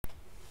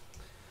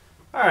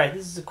Alright,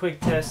 this is a quick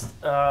test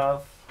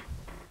of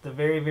the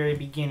very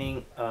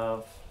beginning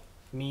of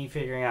me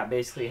figuring out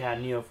basically how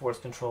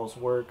Neoforce controls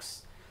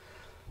works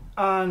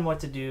on what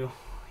to do.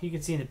 You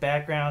can see in the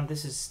background,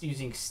 this is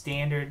using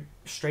standard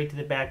straight to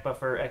the back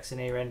buffer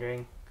XNA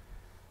rendering.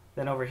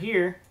 Then over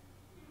here,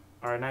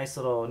 our nice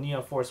little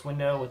Neoforce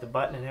window with the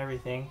button and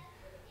everything.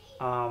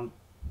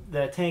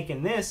 The tank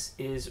in this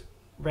is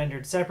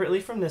rendered separately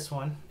from this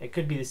one. It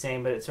could be the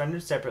same, but it's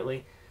rendered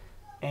separately.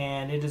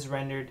 And it is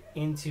rendered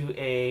into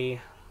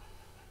a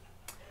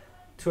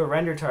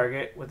render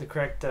target with the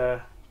correct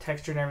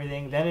texture and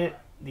everything. Then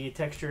the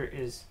texture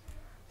is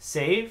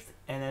saved,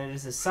 and then it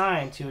is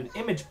assigned to an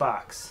image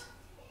box.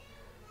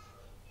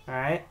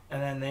 Alright,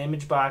 and then the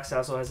image box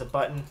also has a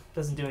button.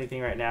 Doesn't do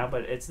anything right now,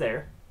 but it's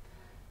there.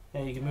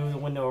 And you can move the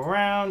window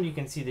around. You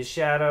can see the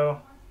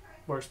shadow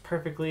works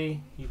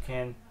perfectly. You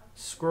can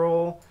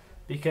scroll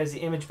because the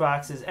image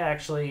box is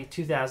actually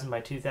 2000 by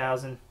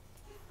 2000.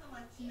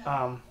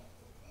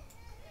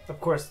 Of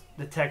course,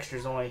 the texture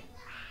is only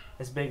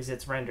as big as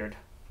it's rendered.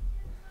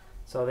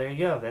 So there you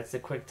go. That's the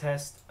quick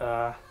test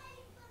of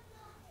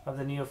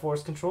the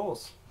Neoforce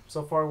controls.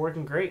 So far,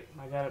 working great.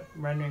 I got it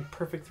rendering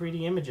perfect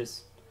 3D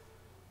images.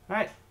 All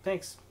right,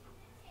 thanks.